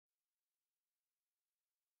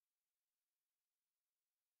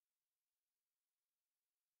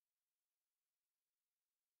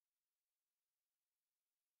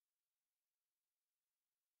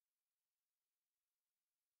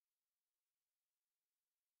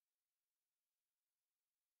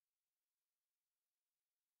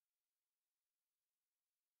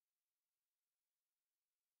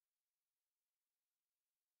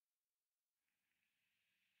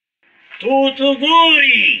Tout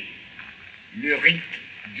auguri! Le rite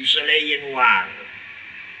du soleil noir,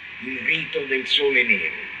 il rito del sole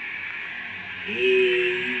nero. E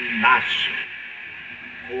in basso,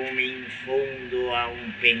 come in fondo a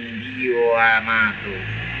un pendio amato.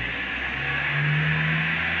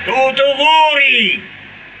 Tout auguri!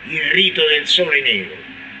 Il rito del sole nero.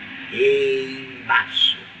 E in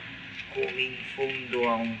basso, come in fondo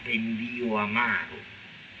a un pendio amaro,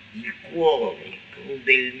 il cuore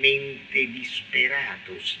crudelmente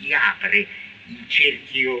disperato si apre il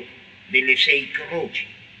cerchio delle 6 croci,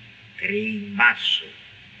 3 in basso,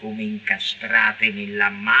 come incastrate nella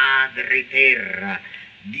madre terra,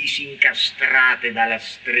 disincastrate dalla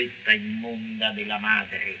stretta immonda della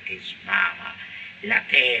madre che sbava. La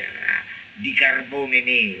terra di carbone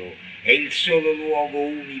nero è il solo luogo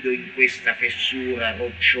umido in questa fessura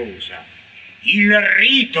rocciosa. Il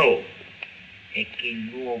rito è che il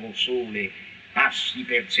nuovo sole passi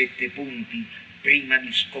per 7 punti prima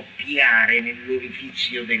di scoppiare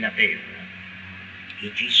nell'orifizio della terra.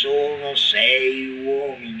 E ci sono 6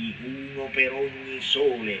 uomini, uno per ogni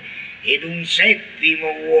sole, ed un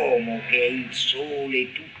 7° uomo che è il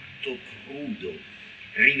sole tutto crudo,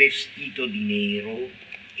 rivestito di nero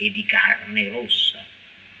e di carne rossa.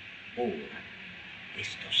 Ora,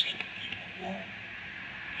 questo 7° uomo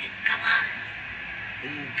è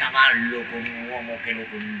un cavallo con un uomo che lo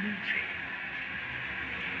conduce.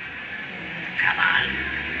 Un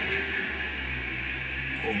cavallo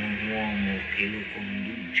con un uomo che lo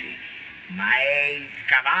conduce, ma è il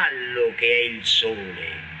cavallo che è il sole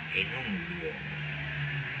e non l'uomo.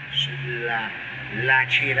 Sulla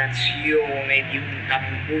lacerazione di un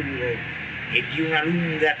tamburo e di una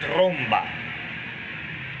lunga tromba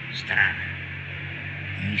strana,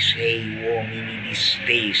 i 6 uomini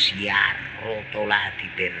distesi, arrotolati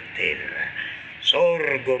per terra,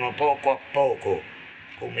 sorgono poco a poco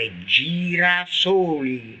come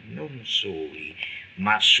girasoli, non soli,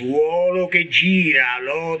 ma suolo che gira,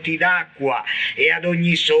 loti d'acqua, e ad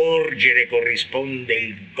ogni sorgere corrisponde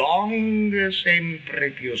il gong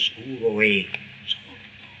sempre più oscuro e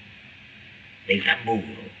sordo del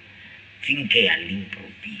tamburo, finché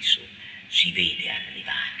all'improvviso si vede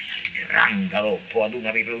arrivare al gran galoppo ad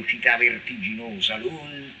una velocità vertiginosa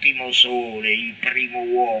l'ultimo sole, il primo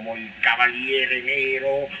uomo, il cavaliere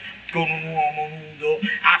nero, con un uomo nudo,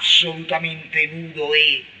 assolutamente nudo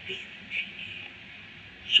e vergine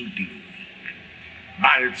su di lui.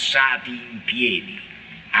 Balzati in piedi,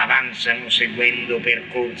 avanzano seguendo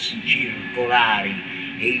percorsi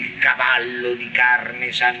circolari e il cavallo di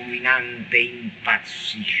carne sanguinante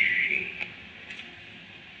impazzisce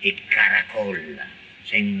e caracolla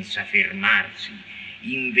senza fermarsi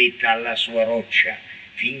in vetta alla sua roccia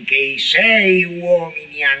finché i 6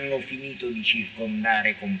 uomini hanno finito di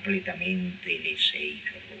circondare completamente le 6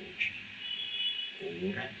 croci.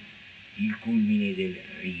 Ora il culmine del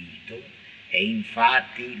rito è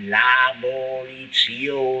infatti l'abolizione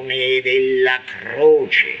della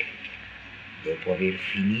croce. Dopo aver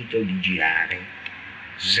finito di girare,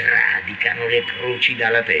 sradicano le croci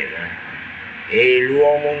dalla terra e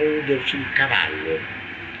l'uomo nudo sul cavallo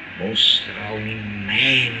mostra un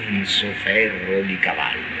immenso ferro di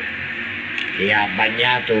cavallo che ha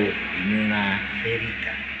bagnato in una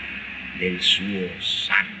ferita del suo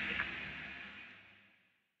sangue.